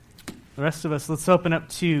The rest of us, let's open up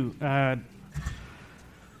to 1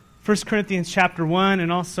 Corinthians chapter 1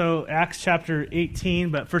 and also Acts chapter 18,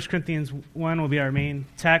 but 1 Corinthians 1 will be our main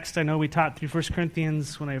text. I know we taught through 1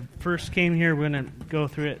 Corinthians when I first came here. We're going to go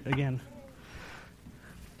through it again.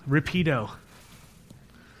 Repeato.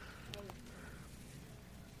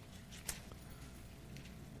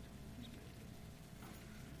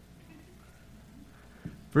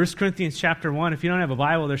 First Corinthians chapter 1. If you don't have a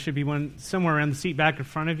Bible, there should be one somewhere around the seat back in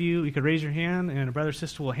front of you. You could raise your hand, and a brother or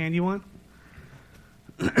sister will hand you one.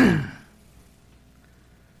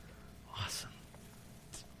 Awesome.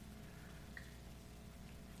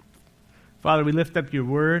 Father, we lift up your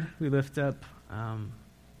word. We lift up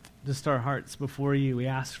just our hearts before you. We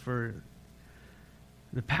ask for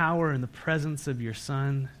the power and the presence of your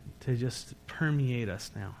Son to just permeate us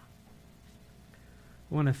now.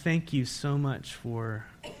 I want to thank you so much for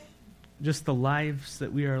just the lives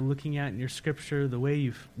that we are looking at in your scripture, the way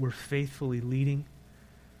you were faithfully leading,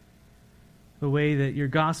 the way that your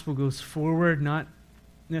gospel goes forward, not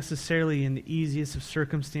necessarily in the easiest of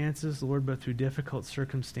circumstances, Lord, but through difficult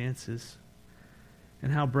circumstances,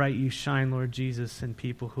 and how bright you shine, Lord Jesus, in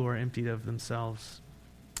people who are emptied of themselves.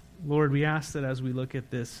 Lord, we ask that as we look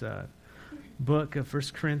at this book of 1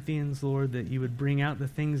 Corinthians, Lord, that you would bring out the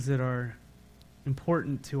things that are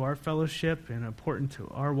important to our fellowship and important to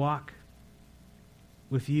our walk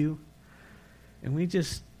with you. And we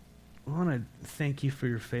just want to thank you for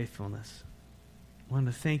your faithfulness. I want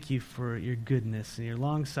to thank you for your goodness and your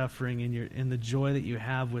long-suffering and the joy that you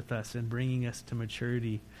have with us in bringing us to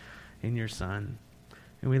maturity in your Son.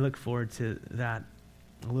 And we look forward to that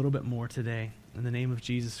a little bit more today. In the name of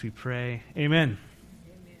Jesus we pray. Amen.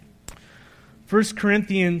 1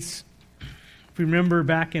 Corinthians, if we remember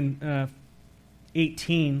back in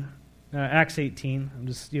 18, Acts 18.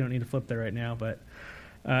 You don't need to flip there right now, but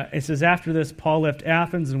it says, after this, Paul left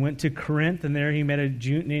Athens and went to Corinth, and there he met a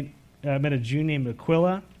Jew named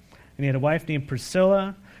Aquila, and he had a wife named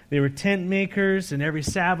Priscilla. They were tent makers, and every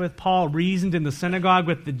Sabbath Paul reasoned in the synagogue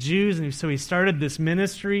with the Jews, and so he started this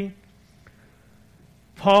ministry.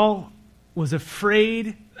 Paul was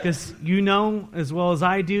afraid, because you know as well as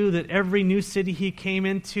I do that every new city he came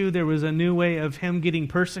into, there was a new way of him getting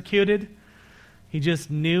persecuted. He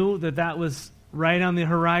just knew that that was right on the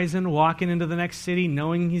horizon, walking into the next city,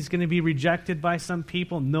 knowing he's going to be rejected by some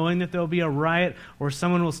people, knowing that there'll be a riot, or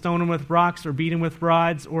someone will stone him with rocks or beat him with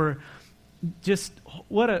rods, or just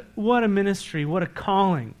what a ministry, what a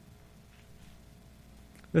calling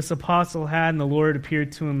this apostle had, and the Lord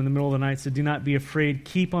appeared to him in the middle of the night, said, do not be afraid,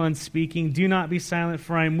 keep on speaking, do not be silent,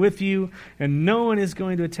 for I am with you, and no one is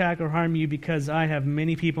going to attack or harm you, because I have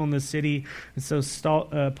many people in the city. And so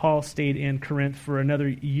Paul stayed in Corinth for another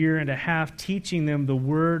year and a half, teaching them the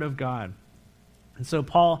word of God. And so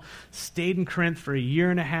Paul stayed in Corinth for a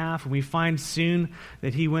year and a half, and we find soon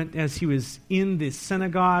that he went, as he was in the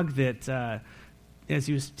synagogue, that as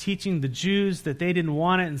he was teaching the Jews, that they didn't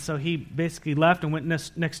want it, and so he basically left and went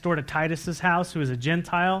next door to Titus's house, who was a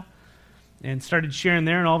Gentile, and started sharing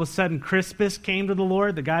there. And all of a sudden, Crispus came to the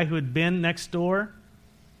Lord, the guy who had been next door.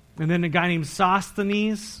 And then a guy named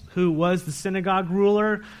Sosthenes, who was the synagogue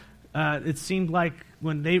ruler. It seemed like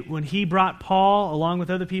when he brought Paul, along with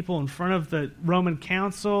other people, in front of the Roman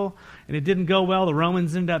council, and it didn't go well, the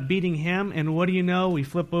Romans ended up beating him. And what do you know? We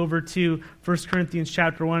flip over to 1 Corinthians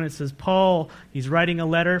chapter 1. It says, Paul, he's writing a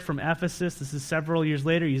letter from Ephesus. This is several years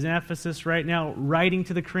later. He's in Ephesus right now, writing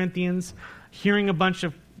to the Corinthians, hearing a bunch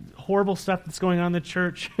of horrible stuff that's going on in the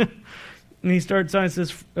church. And he starts on, it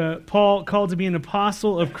says, Paul, called to be an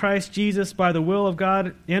apostle of Christ Jesus by the will of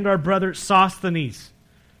God, and our brother Sosthenes.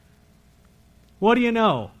 What do you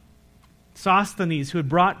know? Sosthenes, who had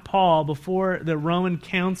brought Paul before the Roman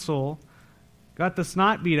council, got the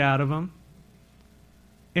snot beat out of him,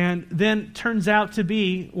 and then turns out to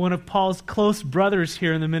be one of Paul's close brothers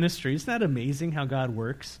here in the ministry. Isn't that amazing how God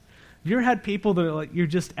works? Have you ever had people that like you're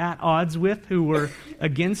just at odds with, who were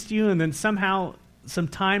against you, and then somehow some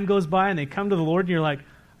time goes by and they come to the Lord and you're like,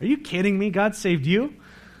 are you kidding me? God saved you?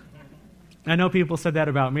 I know people said that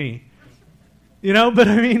about me. But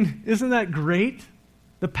I mean, isn't that great?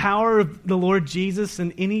 The power of the Lord Jesus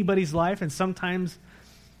in anybody's life, and sometimes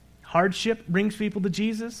hardship brings people to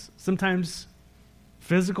Jesus. Sometimes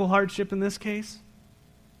physical hardship in this case.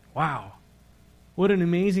 Wow. What an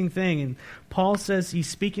amazing thing. And Paul says, he's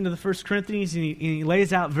speaking to the 1 Corinthians, and he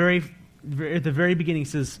lays out at the very beginning, he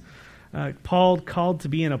says, Paul called to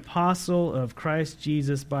be an apostle of Christ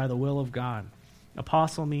Jesus by the will of God.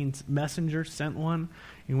 Apostle means messenger, sent one.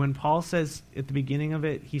 And when Paul says at the beginning of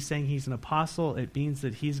it, he's saying he's an apostle, it means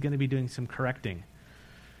that he's going to be doing some correcting.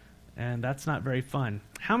 And that's not very fun.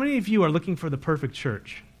 How many of you are looking for the perfect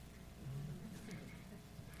church?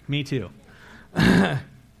 Me too.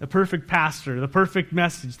 The perfect pastor, the perfect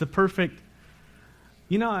message, the perfect...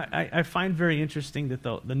 You know, I find very interesting that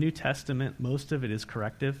the New Testament, most of it is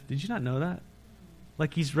corrective. Did you not know that?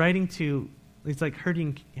 Like he's writing to... It's like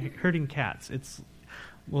herding cats.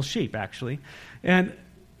 Sheep, actually. And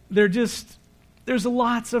there's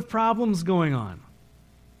lots of problems going on.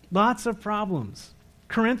 Lots of problems.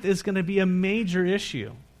 Corinth is going to be a major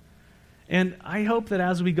issue. And I hope that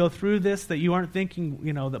as we go through this, that you aren't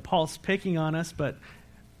thinking, that Paul's picking on us, but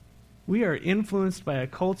we are influenced by a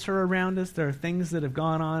culture around us. There are things that have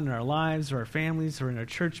gone on in our lives or our families or in our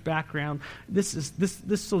church background. This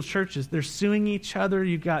little churches, they're suing each other.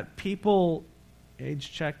 You've got people, age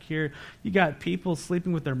check here, you got people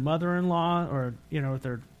sleeping with their mother-in-law or, with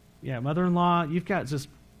their mother-in-law. You've got just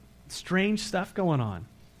strange stuff going on.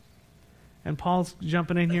 And Paul's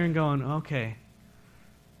jumping in here and going, okay,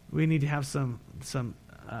 we need to have some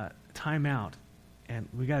time out, and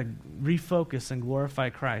we got to refocus and glorify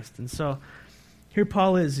Christ. And so here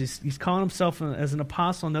Paul is. He's calling himself as an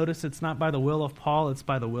apostle. Notice it's not by the will of Paul, it's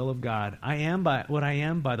by the will of God. I am by what I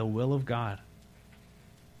am by the will of God.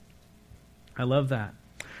 I love that.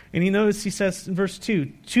 And he says in verse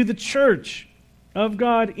 2, to the church of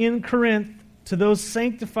God in Corinth, to those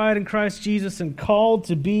sanctified in Christ Jesus and called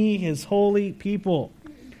to be his holy people.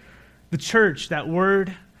 The church, that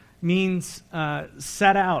word means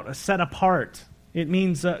set out, set apart. It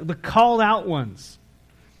means the called out ones.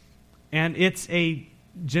 And it's a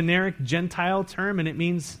generic Gentile term, and it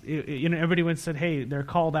means, everybody once said, hey, they're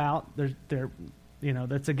called out. They're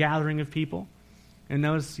that's a gathering of people. And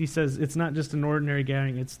notice he says it's not just an ordinary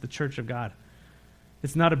gathering, it's the church of God.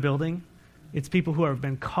 It's not a building. It's people who have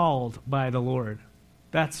been called by the Lord.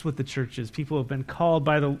 That's what the church is. People have been called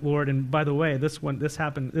by the Lord. And by the way, this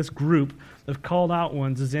group of called out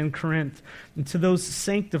ones is in Corinth. And to those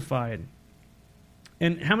sanctified.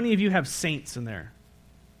 And how many of you have saints in there?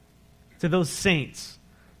 To those saints.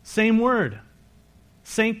 Same word.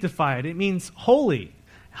 Sanctified. It means holy.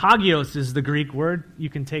 Hagios is the Greek word. You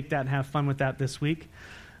can take that and have fun with that this week.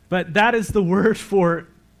 But that is the word for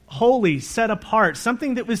holy, set apart,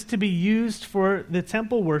 something that was to be used for the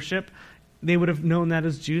temple worship. They would have known that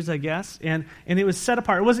as Jews, I guess. And it was set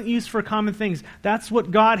apart. It wasn't used for common things. That's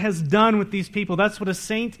what God has done with these people. That's what a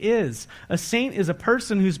saint is. A saint is a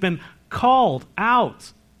person who's been called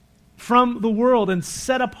out from the world and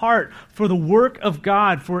set apart for the work of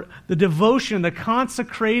God, for the devotion, the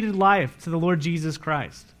consecrated life to the Lord Jesus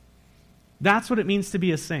Christ. That's what it means to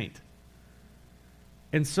be a saint.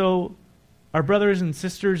 And so our brothers and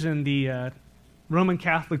sisters in the Roman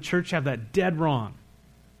Catholic Church have that dead wrong.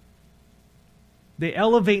 They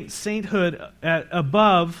elevate sainthood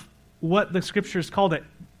above what the Scriptures called it.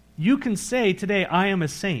 You can say today, I am a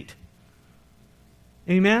saint.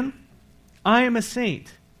 Amen? I am a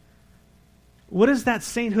saint. What is that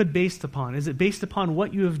sainthood based upon? Is it based upon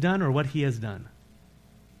what you have done or what he has done?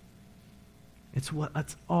 It's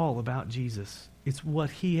all about Jesus. It's what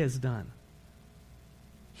he has done.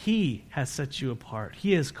 He has set you apart.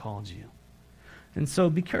 He has called you. And so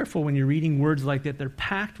be careful when you're reading words like that. They're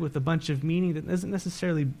packed with a bunch of meaning that isn't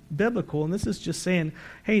necessarily biblical. And this is just saying,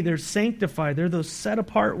 hey, they're sanctified. They're those set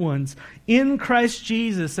apart ones in Christ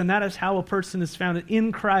Jesus. And that is how a person is found,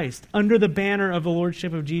 in Christ, under the banner of the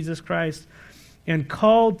Lordship of Jesus Christ, and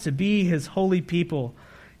called to be his holy people.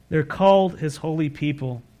 They're called his holy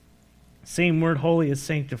people. Same word, holy, is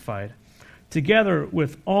sanctified. Together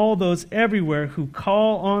with all those everywhere who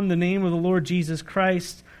call on the name of the Lord Jesus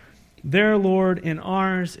Christ, their Lord and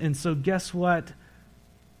ours. And so guess what?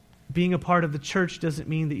 Being a part of the church doesn't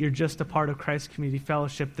mean that you're just a part of Christ Community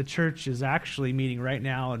Fellowship. The church is actually meeting right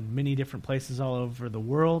now in many different places all over the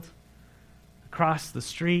world, across the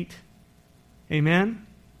street. Amen?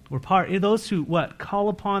 We're part of those who, call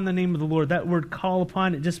upon the name of the Lord. That word call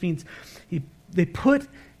upon, it just means they put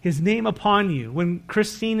his name upon you. When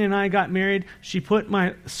Christine and I got married, she put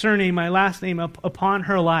my surname, my last name, upon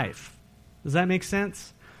her life. Does that make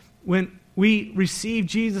sense? When we receive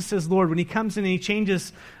Jesus as Lord, when he comes in and he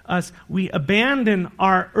changes us, we abandon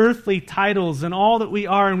our earthly titles and all that we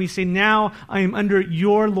are, and we say, now I am under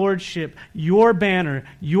your lordship, your banner,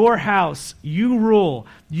 your house. You rule.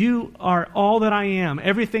 You are all that I am.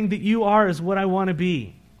 Everything that you are is what I want to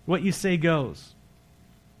be. What you say goes.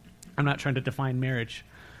 I'm not trying to define marriage,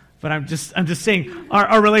 but I'm just saying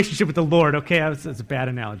our relationship with the Lord. Okay, that's a bad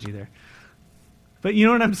analogy there. But you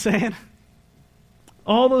know what I'm saying?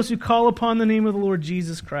 All those who call upon the name of the Lord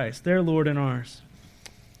Jesus Christ, their Lord and ours.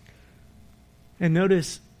 And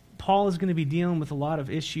notice, Paul is going to be dealing with a lot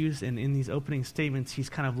of issues, and in these opening statements,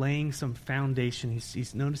 he's kind of laying some foundation.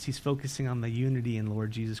 He's noticed he's focusing on the unity in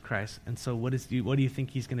Lord Jesus Christ. And so what do you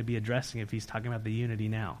think he's going to be addressing if he's talking about the unity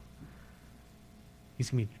now?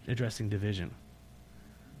 He's going to be addressing division.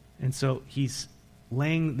 And so he's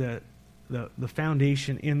laying the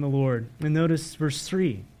foundation in the Lord. And notice verse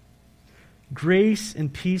 3. Grace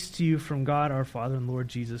and peace to you from God our Father and Lord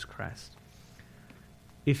Jesus Christ.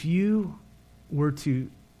 If you were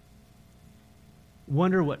to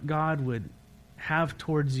wonder what God would have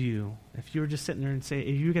towards you, if you were just sitting there and say,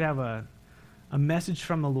 if you could have a message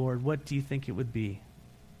from the Lord, what do you think it would be?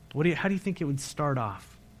 How do you think it would start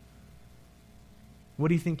off? What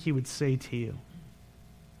do you think he would say to you?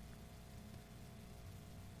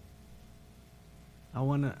 I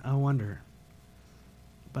wonder.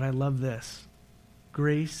 But I love this.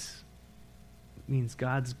 Grace means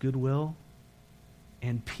God's goodwill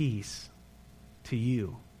and peace to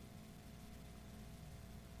you.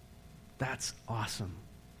 That's awesome.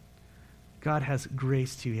 God has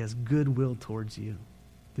grace to you. He has goodwill towards you.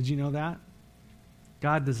 Did you know that?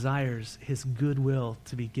 God desires his goodwill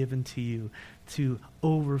to be given to you, to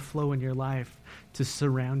overflow in your life, to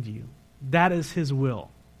surround you. That is his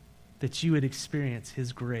will, that you would experience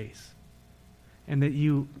his grace. And that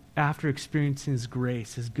you, after experiencing his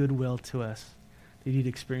grace, his goodwill to us, that you'd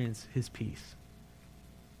experience his peace.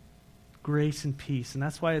 Grace and peace. And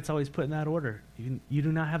that's why it's always put in that order. You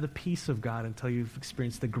do not have the peace of God until you've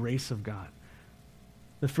experienced the grace of God,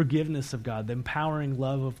 the forgiveness of God, the empowering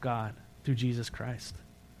love of God through Jesus Christ.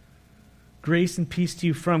 Grace and peace to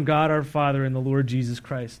you from God our Father and the Lord Jesus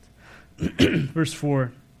Christ. Verse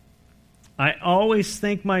 4. I always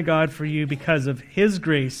thank my God for you because of his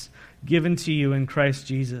grace given to you in Christ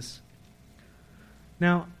Jesus.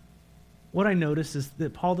 Now, what I notice is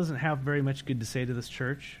that Paul doesn't have very much good to say to this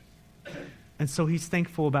church. And so he's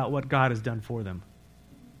thankful about what God has done for them.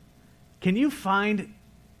 Can you find,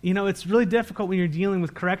 it's really difficult when you're dealing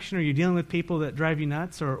with correction or you're dealing with people that drive you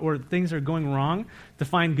nuts or things are going wrong to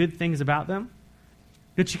find good things about them.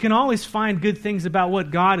 But you can always find good things about what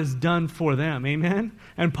God has done for them. Amen?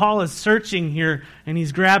 And Paul is searching here and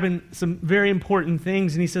he's grabbing some very important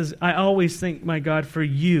things and he says, I always thank my God for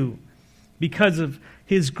you because of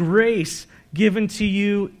his grace given to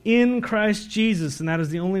you in Christ Jesus. And that is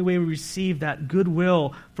the only way we receive that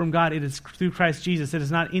goodwill from God. It is through Christ Jesus. It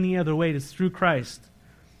is not any other way. It is through Christ.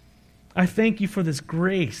 I thank you for this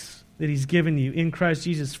grace that he's given you in Christ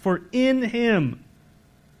Jesus. For in him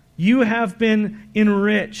you have been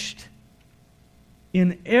enriched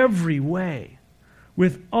in every way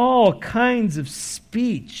with all kinds of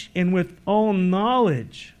speech and with all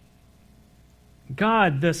knowledge.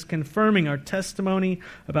 God thus confirming our testimony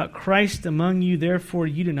about Christ among you. Therefore,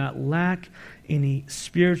 you do not lack any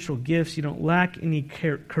spiritual gifts. You don't lack any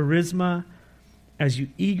charisma as you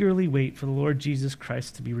eagerly wait for the Lord Jesus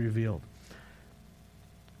Christ to be revealed.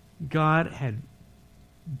 God had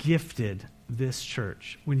gifted this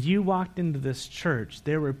church. When you walked into this church,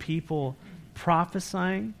 there were people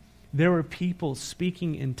prophesying. There were people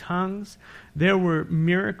speaking in tongues. There were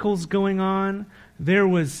miracles going on. There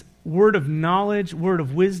was word of knowledge, word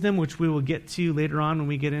of wisdom, which we will get to later on when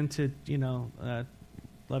we get into, 11,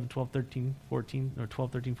 12, 13, 14, or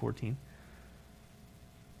 12, 13, 14.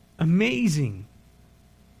 Amazing.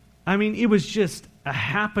 I mean, it was just a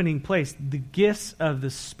happening place. The gifts of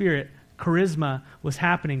the Spirit, charisma, was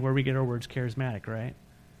happening where we get our words charismatic, right?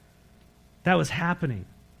 That was happening.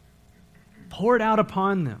 Poured out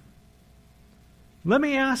upon them. Let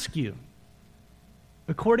me ask you,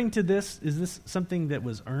 according to this, is this something that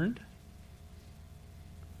was earned?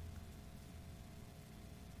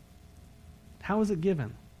 How was it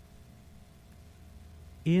given?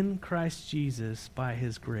 In Christ Jesus by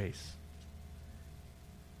his grace.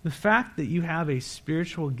 The fact that you have a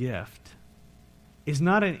spiritual gift is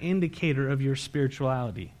not an indicator of your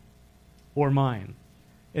spirituality or mine.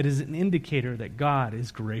 It is an indicator that God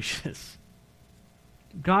is gracious.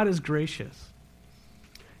 God is gracious.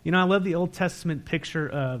 I love the Old Testament picture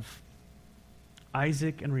of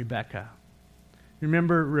Isaac and Rebekah.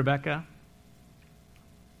 Remember Rebekah?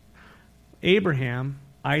 Abraham,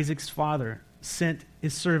 Isaac's father, sent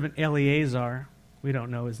his servant Eleazar. We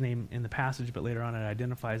don't know his name in the passage, but later on it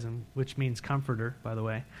identifies him, which means comforter, by the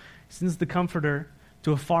way. He sends the comforter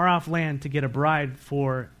to a far-off land to get a bride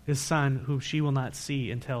for his son, who she will not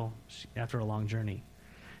see until after a long journey.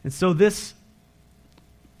 And so this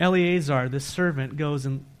Eleazar, this servant, goes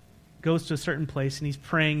to a certain place and he's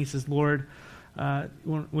praying. He says, Lord,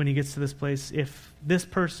 when he gets to this place, if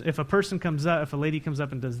a person comes up, if a lady comes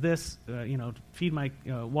up and does this,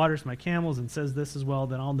 waters my camels and says this as well,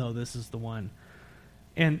 then I'll know this is the one.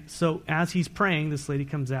 And so as he's praying, this lady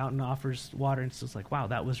comes out and offers water, and it's just like, wow,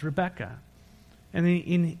 that was Rebecca. And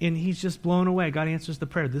then and he's just blown away. God answers the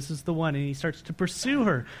prayer. This is the one. And he starts to pursue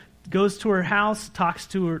her. Goes to her house, talks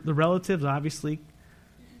to the relatives, obviously,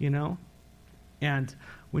 And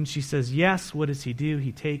when she says yes, what does he do?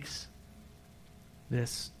 He takes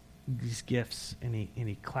these gifts and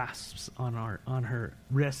he clasps on her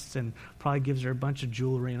wrists and probably gives her a bunch of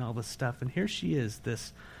jewelry and all this stuff. And here she is,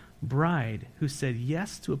 this bride who said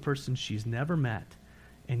yes to a person she's never met,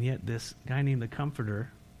 and yet this guy named the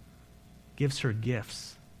Comforter gives her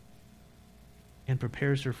gifts and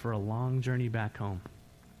prepares her for a long journey back home.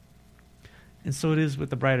 And so it is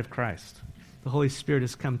with the bride of Christ. The Holy Spirit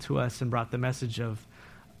has come to us and brought the message of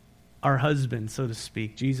our husband, so to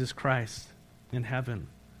speak, Jesus Christ in heaven.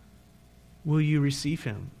 Will you receive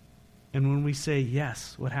him? And when we say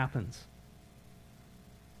yes, what happens?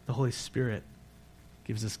 The Holy Spirit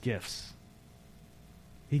gives us gifts.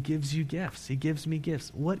 He gives you gifts. He gives me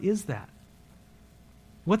gifts. What is that?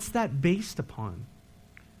 What's that based upon?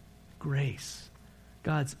 Grace.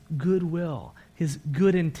 God's goodwill. His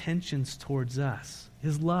good intentions towards us.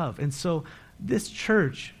 His love. And so this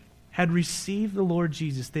church had received the Lord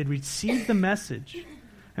Jesus. They'd received the message.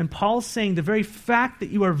 And Paul's saying the very fact that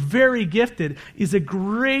you are very gifted is a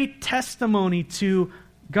great testimony to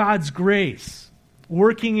God's grace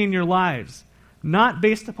working in your lives. Not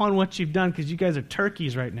based upon what you've done, because you guys are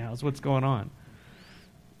turkeys right now, is what's going on.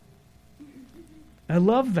 I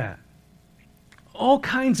love that. All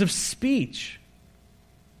kinds of speech.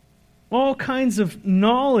 All kinds of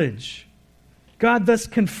knowledge. God thus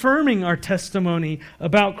confirming our testimony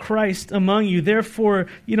about Christ among you. Therefore,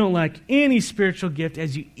 like any spiritual gift,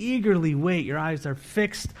 as you eagerly wait, your eyes are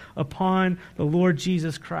fixed upon the Lord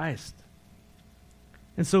Jesus Christ.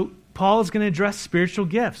 And so Paul is going to address spiritual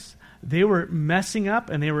gifts. They were messing up,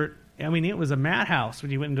 and it was a madhouse when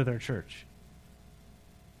you went into their church.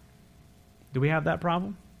 Do we have that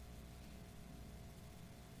problem?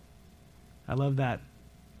 I love that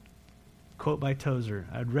quote by Tozer.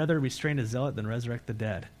 I'd rather restrain a zealot than resurrect the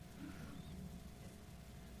dead.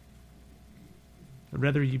 I'd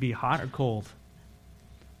rather you be hot or cold.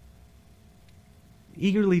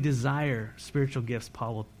 Eagerly desire spiritual gifts.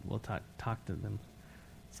 Paul will talk to them.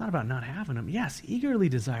 It's not about not having them. Yes, eagerly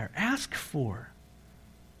desire. Ask for.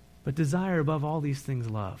 But desire above all these things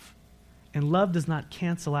love. And love does not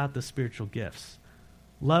cancel out the spiritual gifts.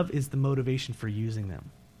 Love is the motivation for using them.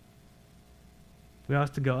 We always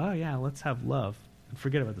have to go, oh yeah, let's have love and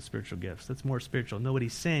forget about the spiritual gifts. That's more spiritual. No, what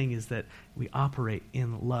he's saying is that we operate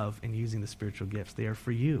in love and using the spiritual gifts. They are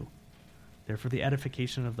for you. They're for the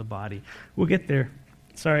edification of the body. We'll get there.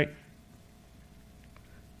 Sorry.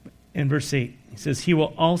 In verse 8, he says, he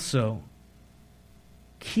will also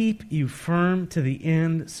keep you firm to the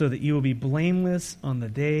end so that you will be blameless on the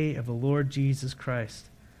day of the Lord Jesus Christ.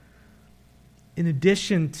 In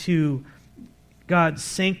addition to God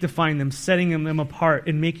sanctifying them, setting them apart,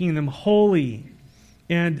 and making them holy,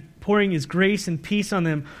 and pouring his grace and peace on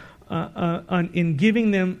them, in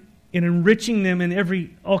giving them and enriching them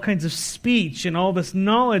in all kinds of speech and all this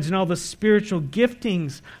knowledge and all the spiritual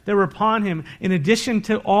giftings that were upon him, in addition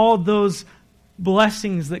to all those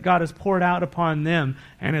blessings that God has poured out upon them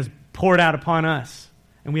and has poured out upon us,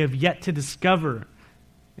 and we have yet to discover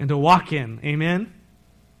and to walk in. Amen?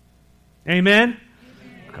 Amen?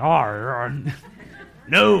 God,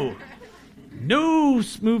 no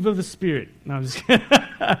move of the Spirit. No, I'm just kidding.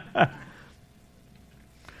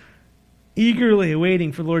 Eagerly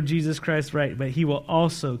awaiting for Lord Jesus Christ, right? But he will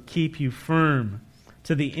also keep you firm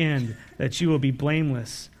to the end, that you will be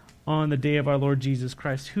blameless on the day of our Lord Jesus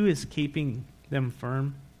Christ. Who is keeping them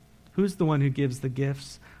firm? Who's the one who gives the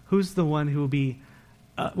gifts? Who's the one who will be,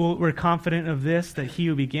 we're confident of this, that he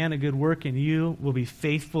who began a good work in you will be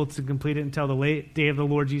faithful to complete it until the day of the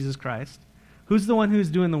Lord Jesus Christ? Who's the one who's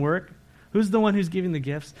doing the work? Who's the one who's giving the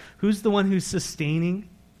gifts? Who's the one who's sustaining?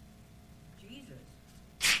 Jesus.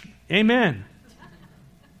 Amen.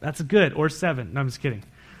 That's good. Or 7. No, I'm just kidding.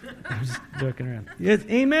 I'm just joking around. Yes,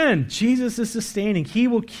 amen. Jesus is sustaining. He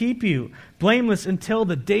will keep you blameless until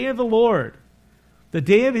the day of the Lord, the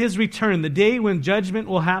day of his return, the day when judgment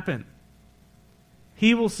will happen.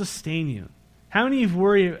 He will sustain you. How many of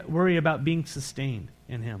you worry about being sustained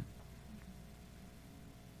in him?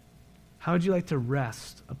 How would you like to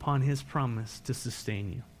rest upon his promise to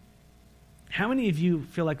sustain you? How many of you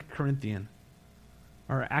feel like a Corinthian,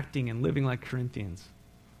 are acting and living like Corinthians?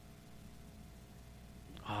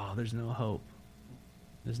 Oh, there's no hope.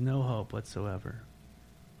 There's no hope whatsoever.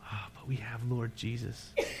 Oh, but we have Lord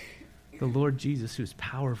Jesus. The Lord Jesus, who's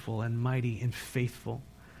powerful and mighty and faithful.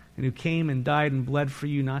 and who came and died and bled for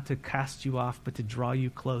you, not to cast you off, but to draw you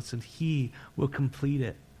close, and he will complete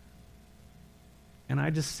it. And I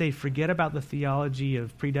just say, forget about the theology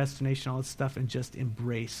of predestination, all this stuff, and just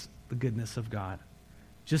embrace the goodness of God.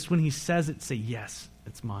 Just when he says it, say, yes,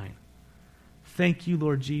 it's mine. Thank you,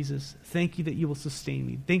 Lord Jesus. Thank you that you will sustain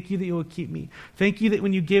me. Thank you that you will keep me. Thank you that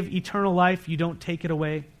when you give eternal life, you don't take it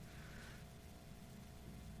away.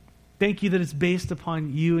 Thank you that it's based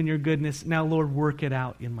upon you and your goodness. Now, Lord, work it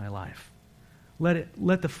out in my life.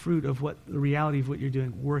 Let the fruit of the reality of what you're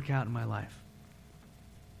doing work out in my life.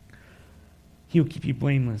 He will keep you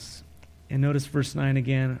blameless. And notice verse 9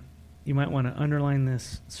 again. You might want to underline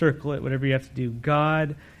this, circle it, whatever you have to do.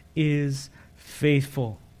 God is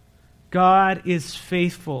faithful. God is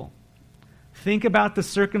faithful. Think about the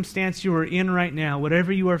circumstance you are in right now,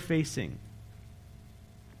 whatever you are facing.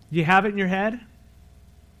 Do you have it in your head?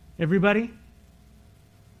 Everybody?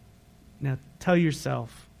 Now tell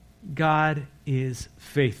yourself, God is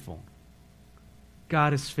faithful.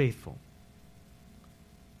 God is faithful.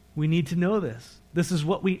 We need to know this. This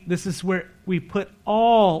is where we put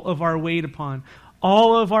all of our weight upon,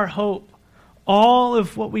 all of our hope, all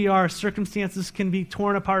of what we are. Circumstances can be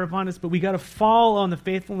torn apart upon us, but we got to fall on the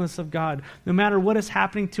faithfulness of God. No matter what is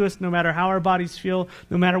happening to us, no matter how our bodies feel,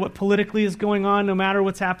 no matter what politically is going on, no matter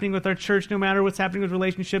what's happening with our church, no matter what's happening with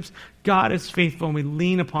relationships, God is faithful, and we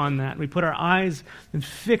lean upon that. We put our eyes and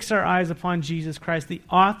fix our eyes upon Jesus Christ, the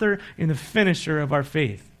author and the finisher of our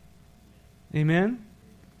faith. Amen?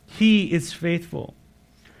 He is faithful.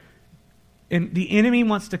 And the enemy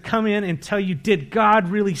wants to come in and tell you, did God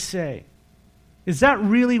really say? Is that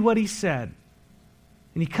really what he said?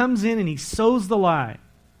 And he comes in and he sows the lie.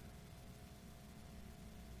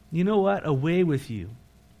 You know what? Away with you.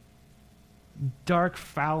 Dark,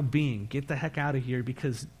 foul being. Get the heck out of here,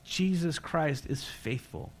 because Jesus Christ is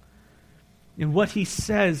faithful. And what he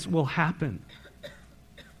says will happen.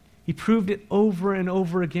 He proved it over and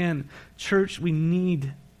over again. Church, we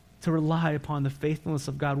need to rely upon the faithfulness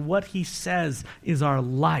of God. What he says is our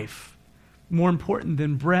life. More important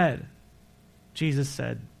than bread. Jesus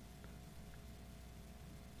said,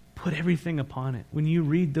 put everything upon it. When you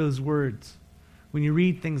read those words, when you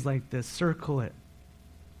read things like this, circle it.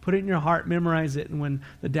 Put it in your heart, memorize it, and when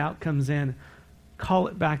the doubt comes in, call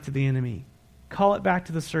it back to the enemy. Call it back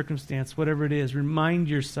to the circumstance, whatever it is. Remind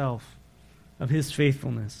yourself of his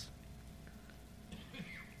faithfulness,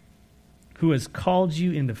 who has called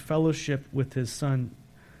you into fellowship with his Son,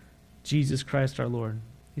 Jesus Christ our Lord.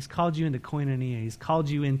 He's called you into koinonia. He's called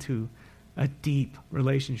you into a deep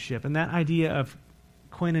relationship. And that idea of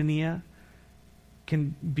koinonia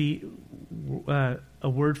can be a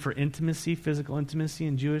word for intimacy, physical intimacy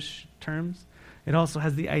in Jewish terms. It also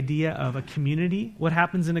has the idea of a community. What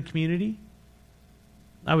happens in a community?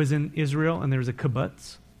 I was in Israel, and there was a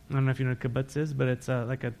kibbutz. I don't know if you know what a kibbutz is, but it's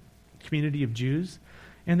like a community of Jews.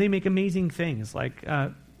 And they make amazing things, like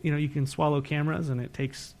you can swallow cameras and it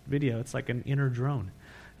takes video. It's like an inner drone.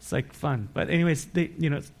 It's like fun. But anyways,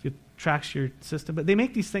 it tracks your system. But they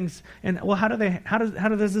make these things, and well, how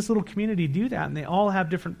does this little community do that? And they all have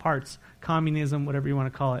different parts, communism, whatever you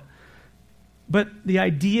want to call it. But the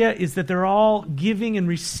idea is that they're all giving and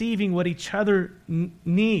receiving what each other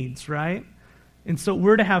needs, right? And so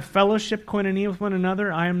we're to have fellowship, koinonia with one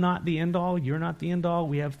another. I am not the end all. You're not the end all.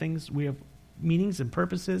 We have meanings and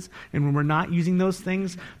purposes, and when we're not using those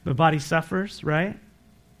things, the body suffers, right?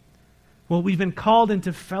 Well, we've been called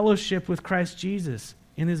into fellowship with Christ Jesus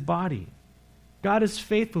in his body. God is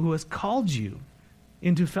faithful, who has called you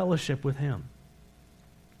into fellowship with him.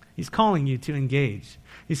 He's calling you to engage.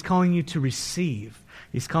 He's calling you to receive.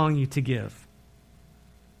 He's calling you to give.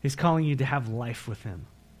 He's calling you to have life with him.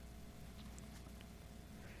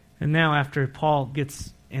 And now, after Paul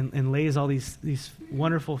gets and lays all these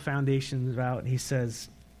wonderful foundations out, he says,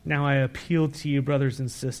 now I appeal to you, brothers and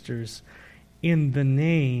sisters, in the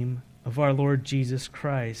name of our Lord Jesus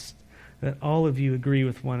Christ, that all of you agree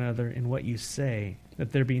with one another in what you say,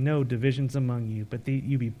 that there be no divisions among you, but that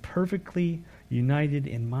you be perfectly united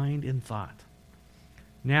in mind and thought.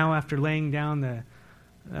 Now, after laying down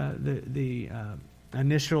the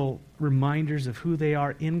initial reminders of who they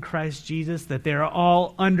are in Christ Jesus, that they are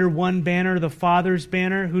all under one banner, the Father's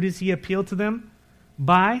banner. Who does he appeal to them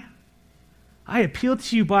by? I appeal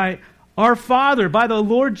to you by our Father, by the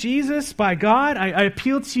Lord Jesus, by God. I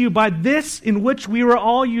appeal to you by this in which we were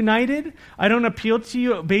all united. I don't appeal to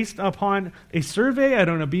you based upon a survey. I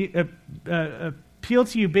don't appeal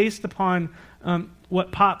to you based upon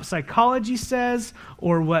what pop psychology says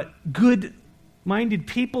or what good-minded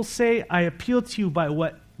people say. I appeal to you by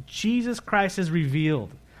what Jesus Christ has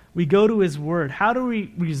revealed, We go to his word. How do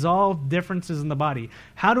we resolve differences in the body?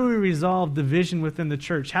 How do we resolve division within the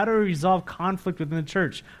church? How do we resolve conflict within the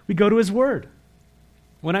church? We go to his word.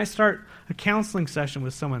 When I start a counseling session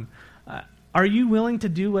with someone, are you willing to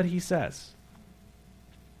do what he says?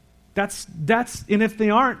 And if they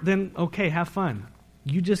aren't, then okay, have fun.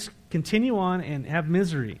 You just continue on and have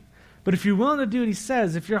misery. But if you're willing to do what he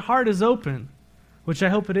says, if your heart is open, which I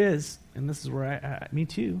hope it is, and this is where me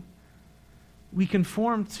too, we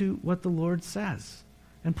conform to what the Lord says.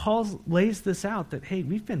 And Paul lays this out that, hey,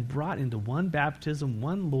 we've been brought into one baptism,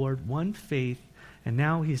 one Lord, one faith, and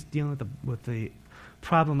now he's dealing with the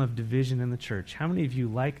problem of division in the church. How many of you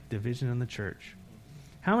like division in the church?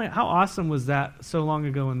 How awesome was that so long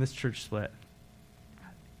ago when this church split?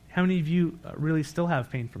 How many of you really still have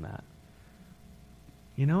pain from that?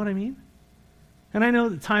 You know what I mean? And I know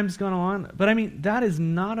that time's gone on, but I mean, that is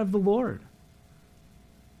not of the Lord.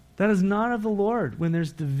 That is not of the Lord when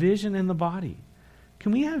there's division in the body.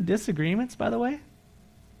 Can we have disagreements, by the way?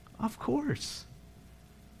 Of course.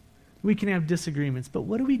 We can have disagreements, but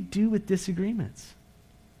what do we do with disagreements?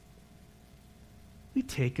 We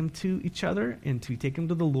take them to each other and we take them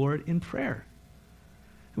to the Lord in prayer.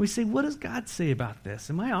 And we say, what does God say about this?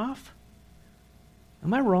 Am I off?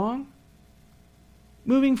 Am I wrong?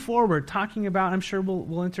 Moving forward, talking about, I'm sure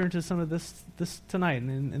we'll enter into some of this tonight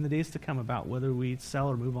and in the days to come about whether we sell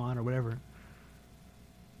or move on or whatever.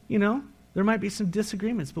 You know, there might be some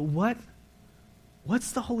disagreements, but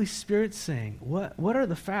what's the Holy Spirit saying? What are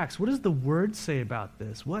the facts? What does the Word say about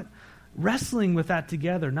this? Wrestling with that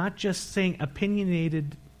together, not just saying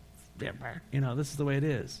opinionated, this is the way it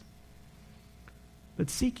is, but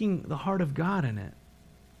seeking the heart of God in it.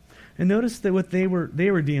 And notice that what they were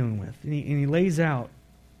dealing with, and he lays out,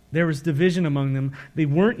 there was division among them. They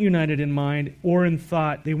weren't united in mind or in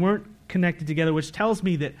thought. They weren't connected together, which tells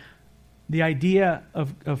me that the idea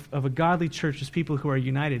of a godly church is people who are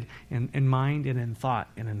united in mind and in thought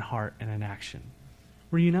and in heart and in action.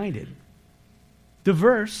 We're united.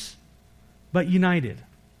 Diverse, but united.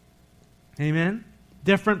 Amen?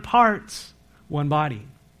 Different parts, one body.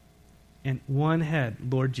 And one head,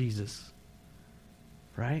 Lord Jesus.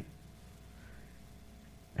 Right?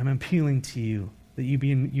 I'm appealing to you that you be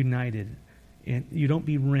united and you don't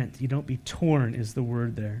be rent, you don't be torn is the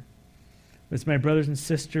word there. As my brothers and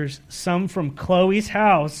sisters, some from Chloe's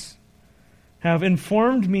house have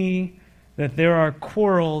informed me that there are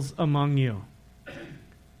quarrels among you.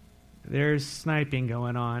 There's sniping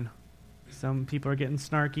going on. Some people are getting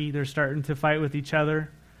snarky. They're starting to fight with each other.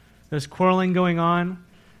 There's quarreling going on.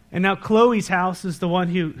 And now Chloe's house is the one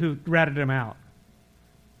who ratted him out.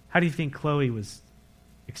 How do you think Chloe was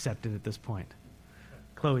accepted at this point?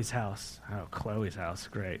 Chloe's house. Oh, Chloe's house.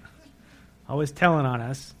 Great. Always telling on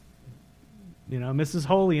us. Mrs.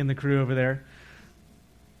 Holy and the crew over there.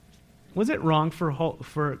 Was it wrong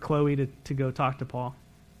for Chloe to go talk to Paul?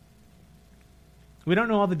 We don't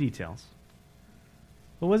know all the details.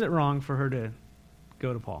 But was it wrong for her to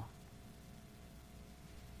go to Paul?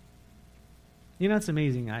 It's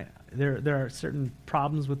amazing. There are certain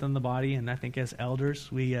problems within the body, and I think as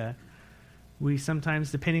elders, we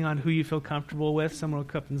sometimes, depending on who you feel comfortable with, someone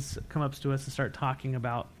will come up to us and start talking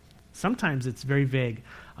about. Sometimes it's very vague.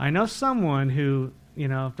 I know someone who,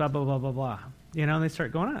 blah, blah, blah, blah, blah. And they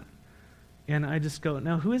start going on. And I just go,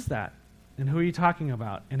 now who is that? And who are you talking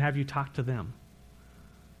about? And have you talked to them?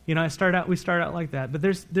 We start out like that. But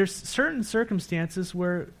there's certain circumstances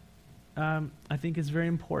where I think it's very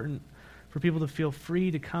important for people to feel free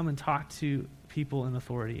to come and talk to people in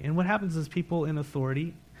authority. And what happens is people in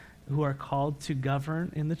authority who are called to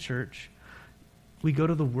govern in the church, we go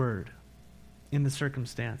to the Word in the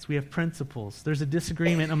circumstance. We have principles. There's a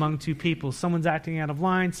disagreement among two people. Someone's acting out of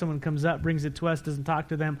line. Someone comes up, brings it to us, doesn't talk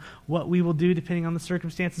to them. What we will do, depending on the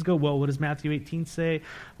circumstances, go, well, what does Matthew 18 say?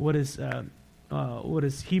 What does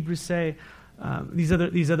Hebrews say? These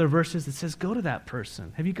other verses that says, go to that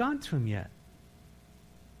person. Have you gone to him yet?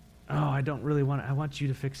 Oh, I don't really want to. I want you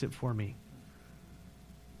to fix it for me.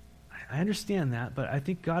 I understand that, but I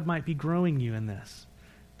think God might be growing you in this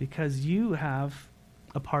because you have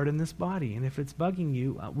a part in this body. And if it's bugging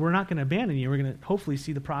you, we're not going to abandon you. We're going to hopefully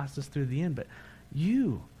see the process through the end. But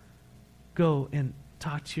you go and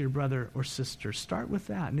talk to your brother or sister. Start with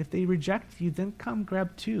that. And if they reject you, then come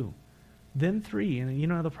grab 2. Then 3, and you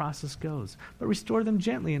know how the process goes. But restore them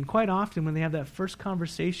gently. And quite often when they have that first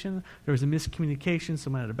conversation, there was a miscommunication,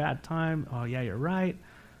 someone had a bad time. Oh, yeah, you're right.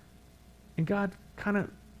 And God kind of,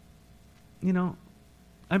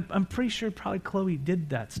 I'm pretty sure probably Chloe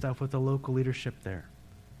did that stuff with the local leadership there.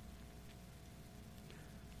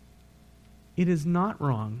 It is not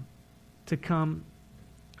wrong to come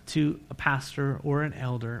to a pastor or an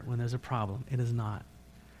elder when there's a problem. It is not.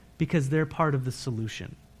 Because they're part of the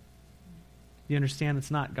solution. You understand?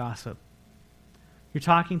 It's not gossip. You're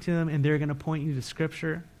talking to them and they're going to point you to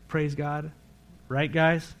Scripture. Praise God. Right,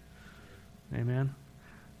 guys? Amen.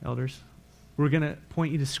 Elders. We're going to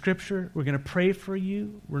point you to Scripture. We're going to pray for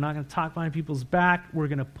you. We're not going to talk behind people's back. We're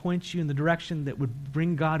going to point you in the direction that would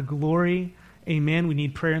bring God glory. Amen. We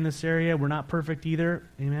need prayer in this area. We're not perfect either.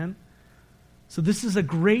 Amen. So this is a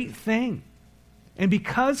great thing. And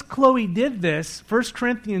because Chloe did this, 1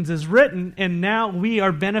 Corinthians is written, and now we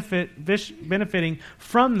are benefiting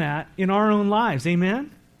from that in our own lives.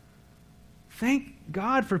 Amen? Thank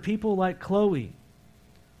God for people like Chloe,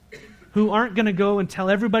 who aren't going to go and tell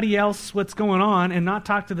everybody else what's going on and not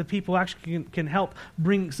talk to the people who actually can help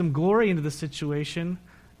bring some glory into the situation.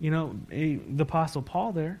 You know, the Apostle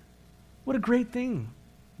Paul there. What a great thing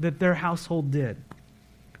that their household did.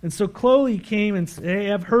 And so Chloe came and said,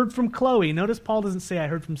 hey, I've heard from Chloe. Notice Paul doesn't say, I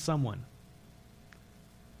heard from someone.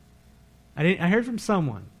 I heard from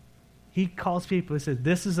someone. He calls people. He said,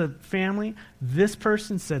 this is a family. This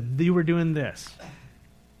person said, they were doing this.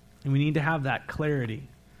 And we need to have that clarity.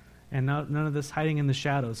 And none of this hiding in the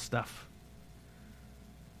shadows stuff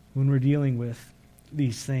when we're dealing with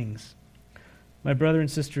these things. My brother and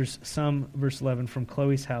sisters, some, verse 11, from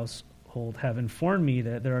Chloe's household have informed me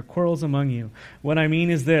that there are quarrels among you. What I mean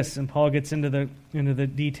is this, and Paul gets into the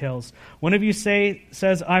details. One of you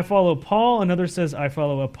says, I follow Paul. Another says, I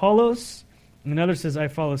follow Apollos. Another says, I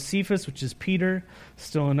follow Cephas, which is Peter.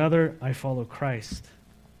 Still another, I follow Christ.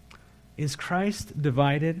 Is Christ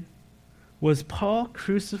divided? Was Paul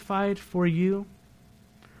crucified for you?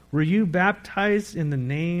 Were you baptized in the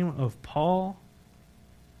name of Paul?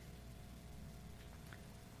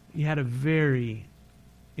 You had a very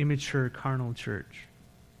immature carnal church.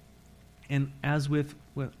 And as with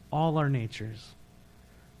all our natures,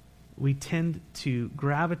 we tend to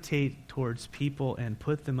gravitate towards people and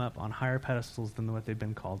put them up on higher pedestals than what they've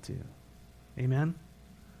been called to. Amen?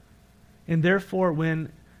 And therefore,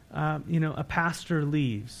 when a pastor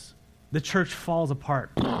leaves, the church falls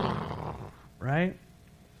apart, right?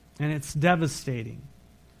 And it's devastating.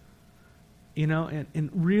 And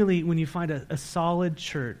really, when you find a solid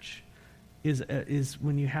church, is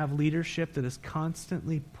when you have leadership that is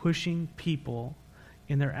constantly pushing people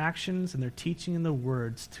in their actions and their teaching and their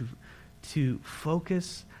words to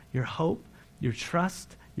focus your hope, your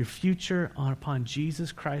trust, your future upon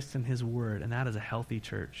Jesus Christ and His Word. And that is a healthy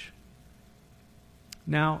church.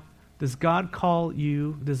 Now, does God call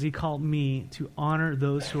you, does He call me to honor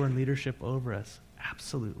those who are in leadership over us?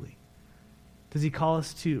 Absolutely. Does He call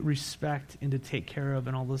us to respect and to take care of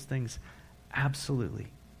and all those things? Absolutely.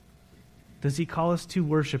 Does He call us to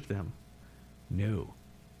worship them? No.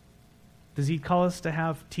 Does He call us to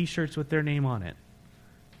have T-shirts with their name on it?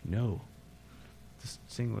 No. Just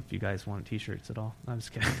seeing if you guys want T-shirts at all. I'm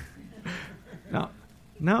just kidding.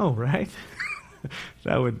 No, right?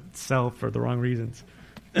 That would sell for the wrong reasons.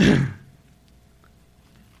 Let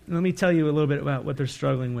me tell you a little bit about what they're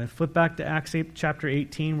struggling with. Flip back to Acts 8, chapter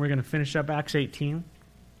 18. We're going to finish up Acts 18.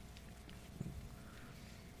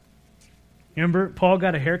 Remember, Paul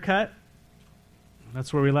got a haircut.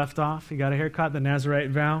 That's where we left off. He got a haircut, the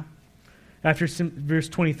Nazirite vow. After verse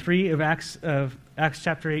 23 of Acts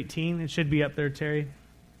chapter 18. It should be up there, Terry.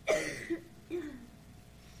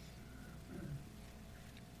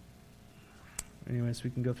 Anyways, we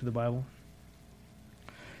can go through the Bible.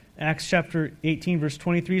 Acts chapter 18, verse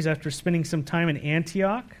 23 is after spending some time in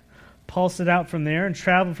Antioch. Paul set out from there and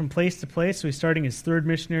traveled from place to place. So he's starting his third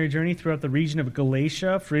missionary journey throughout the region of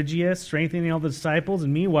Galatia, Phrygia, strengthening all the disciples.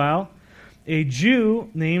 And meanwhile, a Jew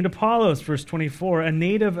named Apollos, verse 24, a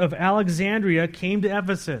native of Alexandria, came to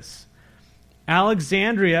Ephesus.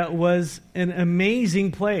 Alexandria was an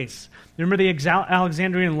amazing place. Remember the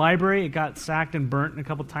Alexandrian library? It got sacked and burnt a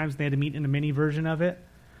couple times. They had to meet in a mini version of it.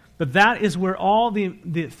 But that is where all the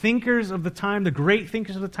thinkers of the time, the great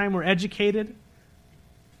thinkers of the time, were educated.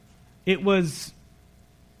 It was,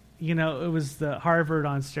 it was the Harvard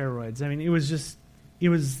on steroids. I mean, it was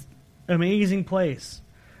an amazing place.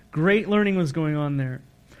 Great learning was going on there.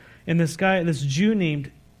 And this Jew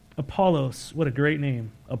named Apollos, what a great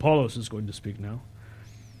name. Apollos is going to speak now.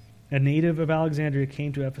 A native of Alexandria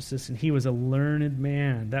came to Ephesus, and he was a learned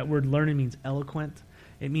man. That word learned means eloquent.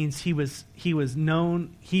 It means he was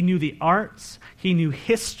known, he knew the arts, he knew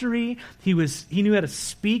history, he knew how to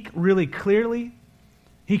speak really clearly.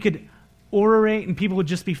 He could orate, and people would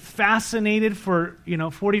just be fascinated for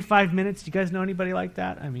 45 minutes. Do you guys know anybody like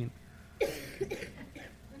that? I mean,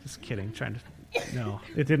 just kidding. No,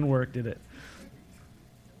 it didn't work, did it?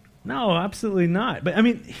 No, absolutely not. But I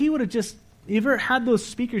mean, he would have just You ever had those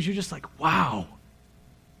speakers, you're just like, wow,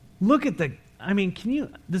 look at this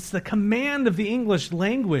is the command of the English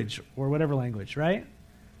language, or whatever language, right?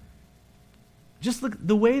 Just look,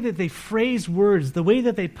 the way that they phrase words, the way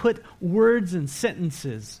that they put words in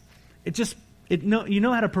sentences. You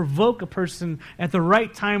know how to provoke a person at the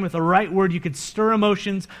right time with the right word. You could stir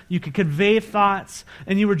emotions, you could convey thoughts,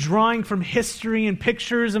 and you were drawing from history and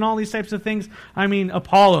pictures and all these types of things.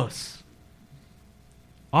 Apollos.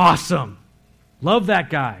 Awesome. Love that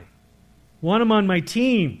guy. Want him on my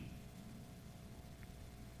team.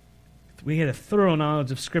 We had a thorough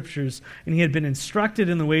knowledge of Scriptures, and he had been instructed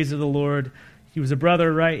in the ways of the Lord. He was a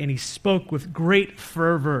brother, right? And he spoke with great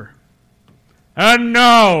fervor. And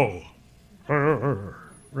now,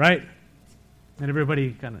 right? And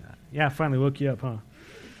everybody finally woke you up, huh?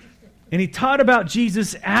 And he taught about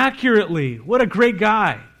Jesus accurately. What a great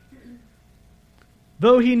guy.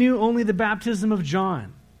 Though he knew only the baptism of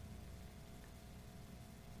John.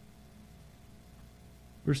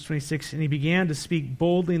 Verse 26, and he began to speak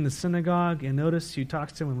boldly in the synagogue. And notice he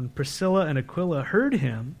talks to him. When Priscilla and Aquila heard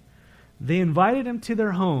him, they invited him to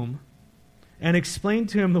their home and explained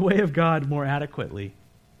to him the way of God more adequately.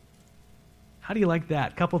 How do you like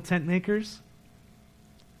that? Couple tent makers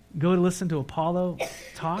go to listen to Apollos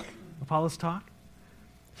talk.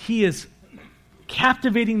 He is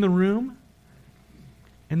captivating the room,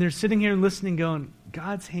 and they're sitting here listening going,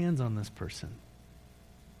 God's hands on this person.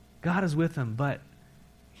 God is with him, but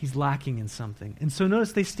he's lacking in something. And so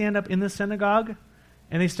notice they stand up in the synagogue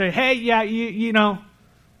and they say, hey, yeah, you know,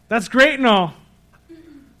 that's great and all.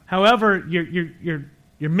 However,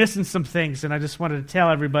 you're missing some things, and I just wanted to tell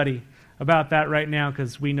everybody about that right now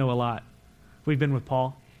because we know a lot. We've been with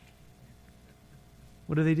Paul.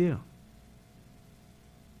 What do?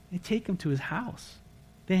 They take him to his house.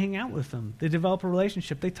 They hang out with him. They develop a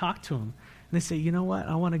relationship. They talk to him. And they say, you know what?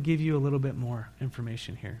 I want to give you a little bit more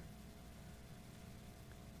information here.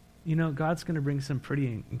 You know, God's going to bring some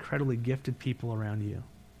pretty incredibly gifted people around you.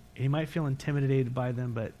 You might feel intimidated by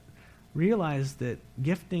them, but realize that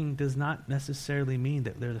gifting does not necessarily mean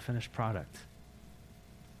that they're the finished product.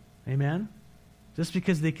 Amen? Just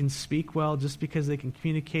because they can speak well, just because they can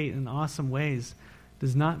communicate in awesome ways,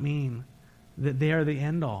 does not mean that they are the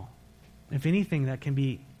end-all. If anything, that can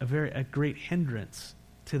be a great hindrance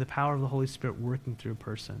to the power of the Holy Spirit working through a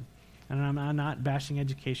person. And I'm not bashing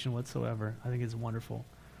education whatsoever. I think it's wonderful.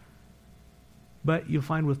 But you'll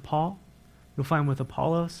find with Paul, you'll find with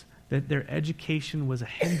Apollos, that their education was a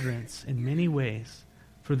hindrance in many ways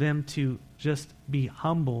for them to just be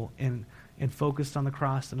humble and focused on the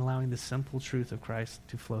cross and allowing the simple truth of Christ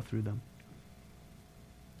to flow through them.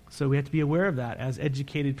 So we have to be aware of that as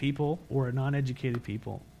educated people or non-educated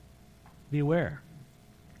people. Be aware.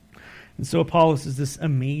 And so Apollos is this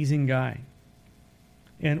amazing guy.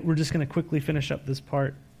 And we're just going to quickly finish up this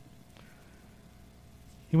part.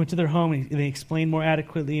 He went to their home, and they explained more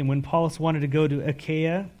adequately. And when Apollos wanted to go to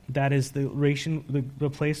Achaia, that is the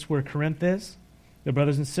place where Corinth is, the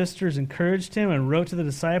brothers and sisters encouraged him and wrote to the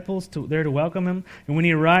disciples there to welcome him. And when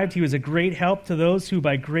he arrived, he was a great help to those who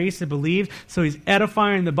by grace had believed. So he's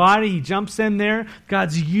edifying the body. He jumps in there.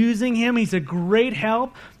 God's using him. He's a great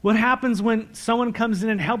help. What happens when someone comes in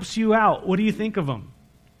and helps you out? What do you think of them?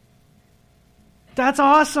 That's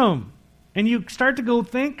awesome. And you start to go,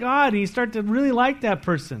 thank God, and you start to really like that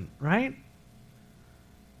person, right?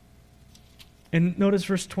 And notice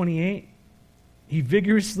verse 28. He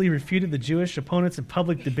vigorously refuted the Jewish opponents in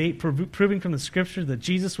public debate, proving from the Scripture that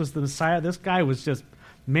Jesus was the Messiah. This guy was just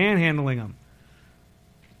manhandling them.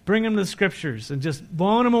 Bring him to the Scriptures and just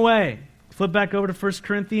blowing him away. Flip back over to 1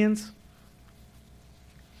 Corinthians.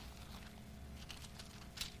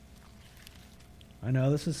 I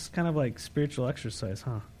know, this is kind of like spiritual exercise,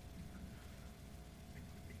 huh?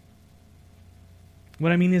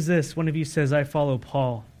 What I mean is this. One of you says, I follow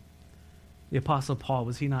Paul. The Apostle Paul,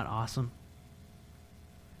 was he not awesome?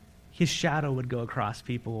 His shadow would go across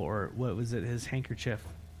people, or what was it, his handkerchief,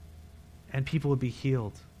 and people would be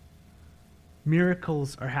healed.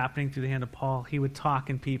 Miracles are happening through the hand of Paul. He would talk,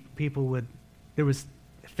 and people would, there was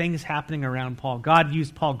things happening around Paul. God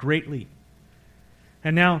used Paul greatly.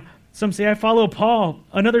 And now, some say, I follow Paul.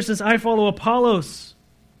 Another says, I follow Apollos.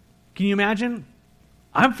 Can you imagine?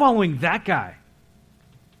 I'm following that guy.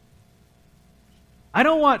 I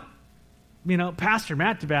don't want, Pastor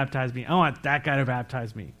Matt to baptize me. I want that guy to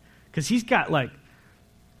baptize me. Because he's got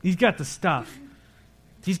the stuff.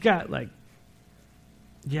 He's got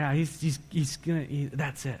he's gonna,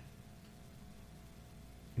 that's it.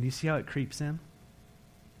 And you see how it creeps in?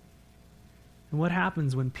 And what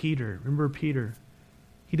happens when remember Peter,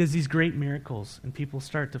 he does these great miracles and people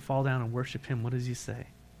start to fall down and worship him. What does he say?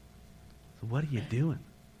 So what are you doing?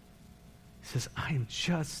 He says, I am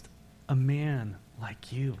just a man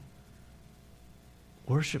like you.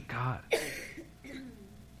 Worship God.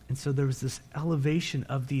 And so there was this elevation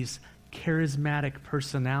of these charismatic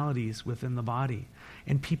personalities within the body.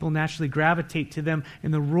 And people naturally gravitate to them.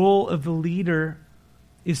 And the role of the leader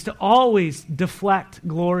is to always deflect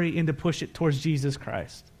glory and to push it towards Jesus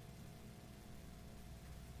Christ.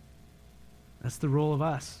 That's the role of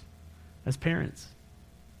us as parents.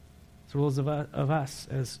 It's the roles of us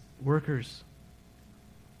as workers.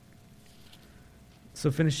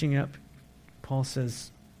 So finishing up, Paul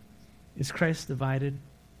says, is Christ divided?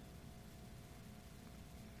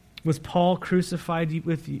 Was Paul crucified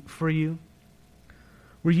for you?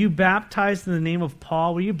 Were you baptized in the name of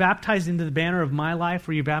Paul? Were you baptized into the banner of my life?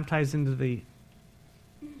 Were you baptized into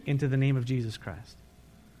the name of Jesus Christ?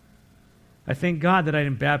 I thank God that I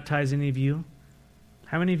didn't baptize any of you.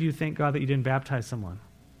 How many of you thank God that you didn't baptize someone?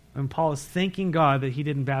 And Paul is thanking God that he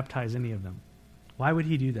didn't baptize any of them. Why would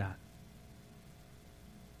he do that?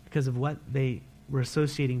 Because of what they were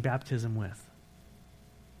associating baptism with.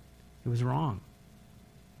 It was wrong.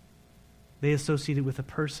 They associated with a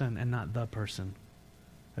person and not the person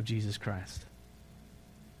of Jesus Christ.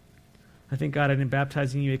 I thank God I didn't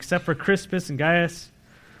baptize you except for Crispus and Gaius.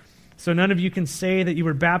 So none of you can say that you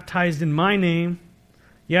were baptized in my name.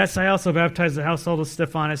 Yes, I also baptized the household of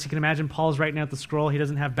Stephanas. You can imagine Paul's writing out the scroll. He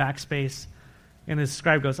doesn't have backspace. And his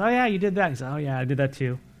scribe goes, oh yeah, you did that. He says, oh yeah, I did that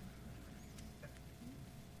too.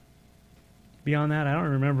 Beyond that, I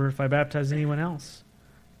don't remember if I baptized anyone else.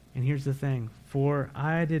 And here's the thing.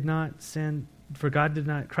 Christ did not send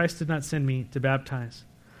me to baptize,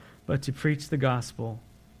 but to preach the gospel.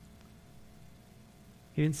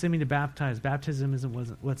 He didn't send me to baptize. Baptism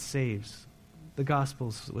wasn't what saves. The gospel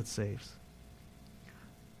is what saves.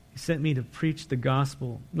 He sent me to preach the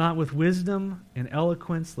gospel, not with wisdom and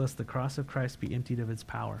eloquence, lest the cross of Christ be emptied of its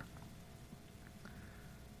power.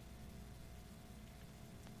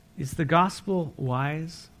 Is the gospel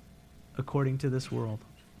wise according to this world?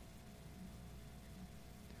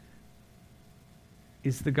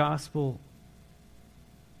 Is the gospel,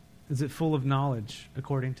 is it full of knowledge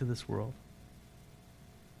according to this world?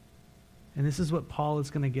 And this is what Paul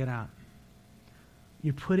is going to get at.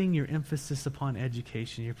 You're putting your emphasis upon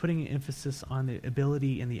education. You're putting your emphasis on the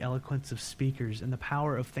ability and the eloquence of speakers and the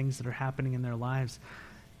power of things that are happening in their lives.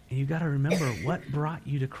 And you've got to remember what brought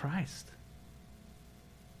you to Christ.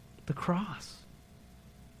 The cross.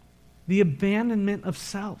 The abandonment of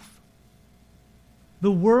self.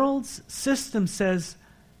 The world's system says,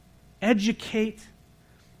 educate,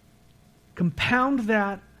 compound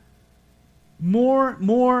that, more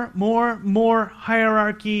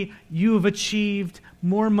hierarchy you have achieved,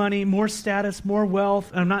 more money, more status, more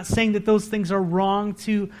wealth. And I'm not saying that those things are wrong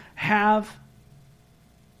to have,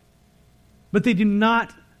 but they do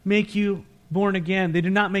not make you born again. They do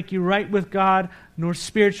not make you right with God, nor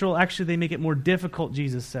spiritual. Actually, they make it more difficult,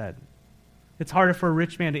 Jesus said. It's harder for a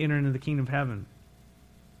rich man to enter into the kingdom of heaven.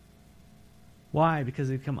 Why? Because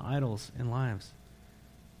they become idols in lives.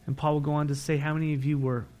 And Paul will go on to say, how many of you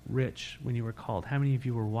were rich when you were called? How many of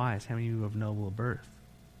you were wise? How many of you were of noble birth?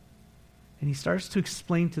 And he starts to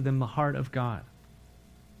explain to them the heart of God.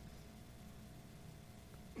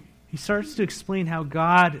 He starts to explain how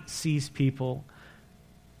God sees people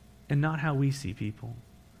and not how we see people.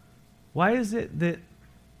 Why is it that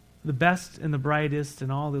the best and the brightest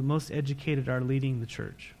and all the most educated are leading the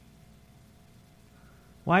church?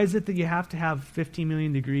 Why is it that you have to have 15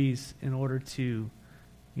 million degrees in order to,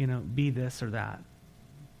 be this or that?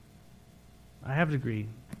 I have a degree.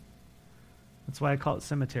 That's why I call it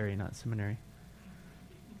cemetery, not seminary.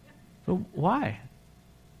 But why?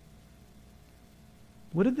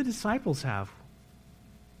 What did the disciples have?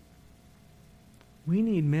 We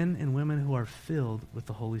need men and women who are filled with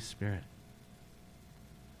the Holy Spirit.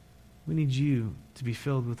 We need you to be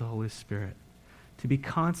filled with the Holy Spirit, to be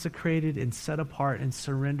consecrated and set apart and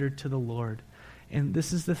surrendered to the Lord. And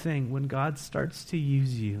this is the thing, when God starts to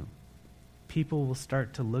use you, people will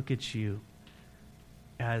start to look at you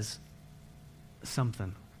as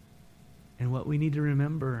something. And what we need to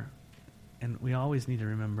remember, and we always need to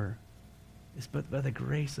remember, is but by the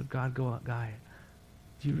grace of God, Guy.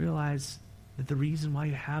 Do you realize that the reason why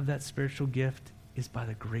you have that spiritual gift is by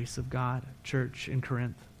the grace of God, church in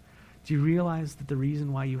Corinth? Do you realize that the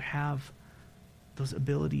reason why you have those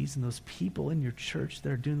abilities and those people in your church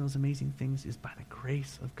that are doing those amazing things is by the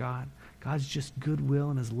grace of God? God's just goodwill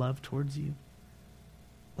and his love towards you.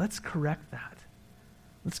 Let's correct that.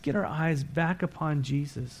 Let's get our eyes back upon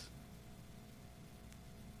Jesus.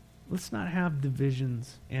 Let's not have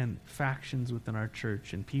divisions and factions within our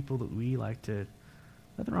church and people that we like to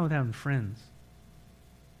Nothing wrong with having friends.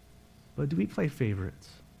 But do we play favorites?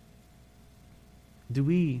 Do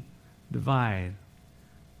we divide?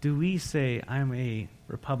 Do we say, I'm a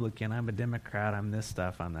Republican, I'm a Democrat, I'm this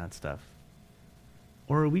stuff, I'm that stuff?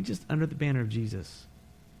 Or are we just under the banner of Jesus?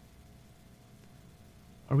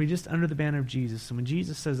 Are we just under the banner of Jesus? And when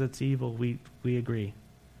Jesus says that's evil, we agree.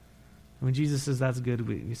 And when Jesus says that's good,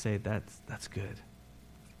 we say that's good.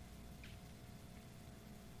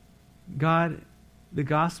 God, the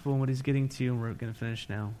gospel and what he's getting to, and we're going to finish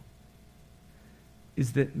now,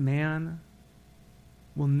 is that man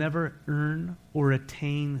will never earn or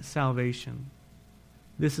attain salvation.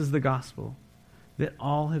 This is the gospel, that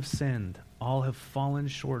all have sinned, all have fallen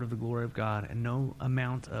short of the glory of God, and no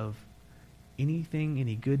amount of anything,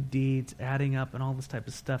 any good deeds, adding up and all this type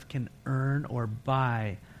of stuff can earn or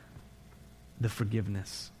buy the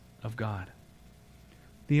forgiveness of God.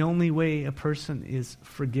 The only way a person is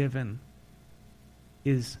forgiven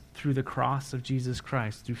is through the cross of Jesus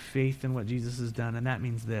Christ, through faith in what Jesus has done, and that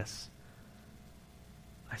means this.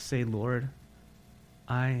 I say, Lord,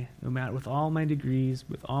 no matter with all my degrees,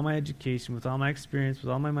 with all my education, with all my experience, with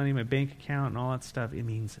all my money, my bank account, and all that stuff, it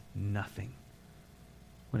means nothing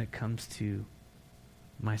when it comes to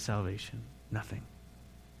my salvation. Nothing.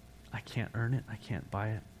 I can't earn it. I can't buy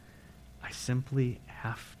it. I simply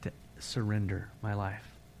have to surrender my life.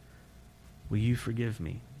 Will you forgive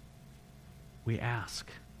me? We ask.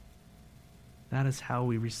 That is how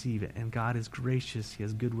we receive it. And God is gracious. He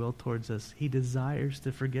has goodwill towards us. He desires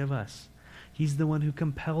to forgive us. He's the one who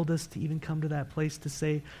compelled us to even come to that place to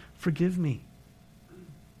say, forgive me.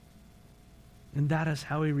 And that is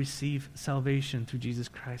how we receive salvation through Jesus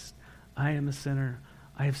Christ. I am a sinner.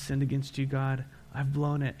 I have sinned against you, God. I've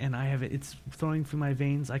blown it, and it's flowing through my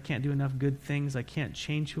veins. I can't do enough good things. I can't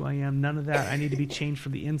change who I am. None of that. I need to be changed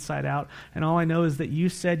from the inside out. And all I know is that you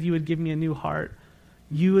said you would give me a new heart.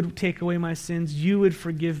 You would take away my sins. You would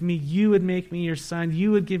forgive me. You would make me your son.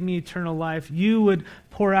 You would give me eternal life. You would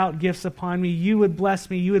pour out gifts upon me. You would bless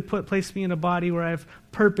me. You would place me in a body where I have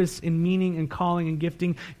purpose and meaning and calling and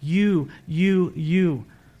gifting. You.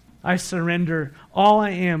 I surrender all I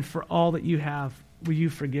am for all that you have. Will you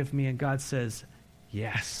forgive me? And God says,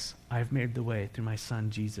 yes, I've made the way through my son,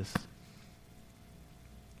 Jesus.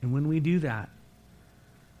 And when we do that,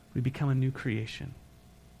 we become a new creation.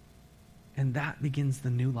 And that begins the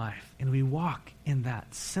new life. And we walk in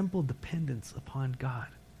that simple dependence upon God.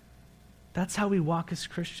 That's how we walk as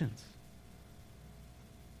Christians.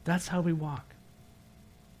 That's how we walk.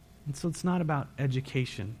 And so it's not about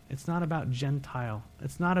education. It's not about Gentile.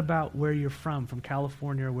 It's not about where you're from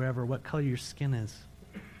California or wherever, what color your skin is.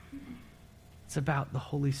 It's about the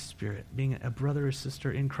Holy Spirit being a brother or sister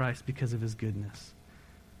in Christ because of his goodness.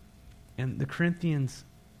 And the Corinthians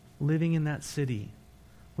living in that city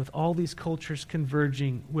with all these cultures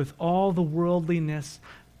converging, with all the worldliness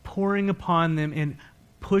pouring upon them and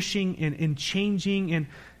pushing and changing, and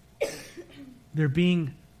they're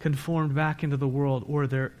being conformed back into the world, or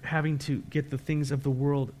they're having to get the things of the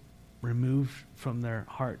world removed from their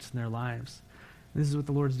hearts and their lives. And this is what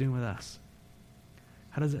the Lord's doing with us.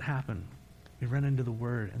 How does it happen? We run into the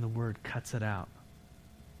Word, and the Word cuts it out.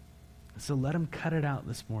 So let him cut it out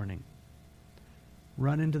this morning.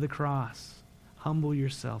 Run into the cross. Humble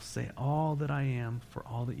yourself. Say all that I am for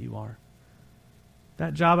all that you are.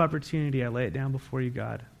 That job opportunity, I lay it down before you,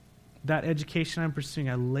 God. That education I'm pursuing,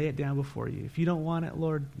 I lay it down before you. If you don't want it,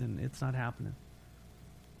 Lord, then it's not happening.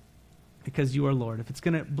 Because you are Lord. If it's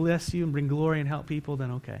going to bless you and bring glory and help people, then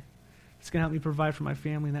okay. If it's going to help me provide for my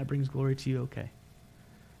family and that brings glory to you, okay.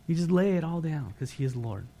 You just lay it all down because he is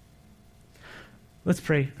Lord. Let's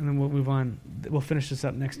pray, and then we'll move on. We'll finish this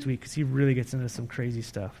up next week because he really gets into some crazy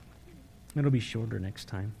stuff. It'll be shorter next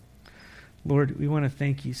time. Lord, we want to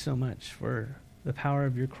thank you so much for the power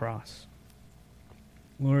of your cross.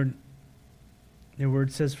 Lord, your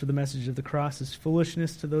word says, for the message of the cross is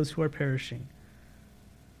foolishness to those who are perishing,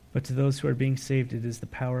 but to those who are being saved it is the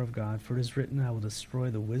power of God. For it is written, I will destroy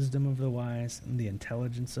the wisdom of the wise, and the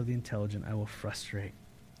intelligence of the intelligent I will frustrate.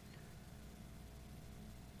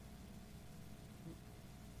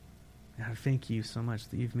 And I thank you so much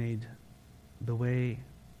that you've made the way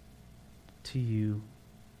to you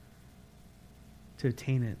to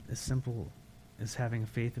attain it as simple as having a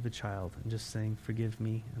faith of a child and just saying, forgive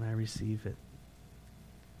me, and I receive it.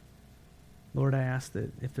 Lord, I ask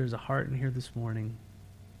that if there's a heart in here this morning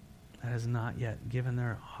that has not yet given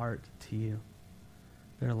their heart to you,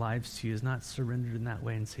 their lives to you, has not surrendered in that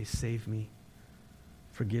way and say, save me,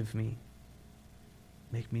 forgive me,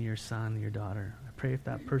 make me your son, your daughter. I pray if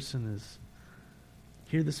that person is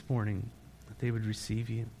here this morning, that they would receive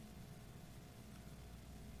you.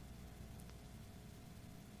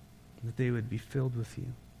 that they would be filled with you.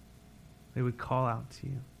 They would call out to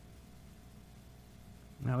you.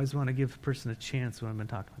 And I always want to give a person a chance when I've been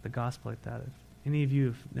talking about the gospel like that. If any of you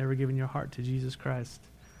have never given your heart to Jesus Christ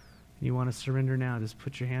and you want to surrender now, just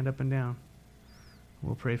put your hand up and down.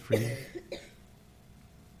 We'll pray for you.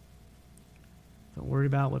 Don't worry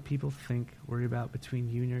about what people think. Worry about between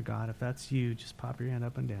you and your God. If that's you, just pop your hand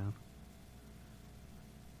up and down.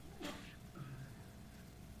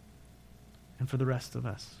 And for the rest of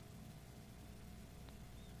us,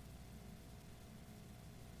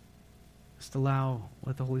 just allow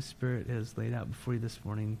what the Holy Spirit has laid out before you this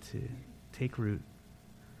morning to take root.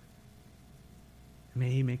 May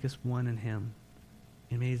He make us one in Him.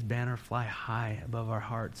 And may His banner fly high above our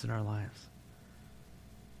hearts and our lives.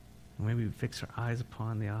 And may we fix our eyes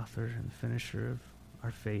upon the author and the finisher of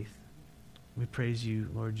our faith. We praise you,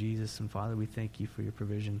 Lord Jesus, and Father, we thank you for your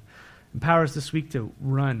provision. Empower us this week to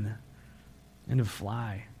run and to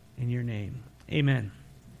fly in your name. Amen.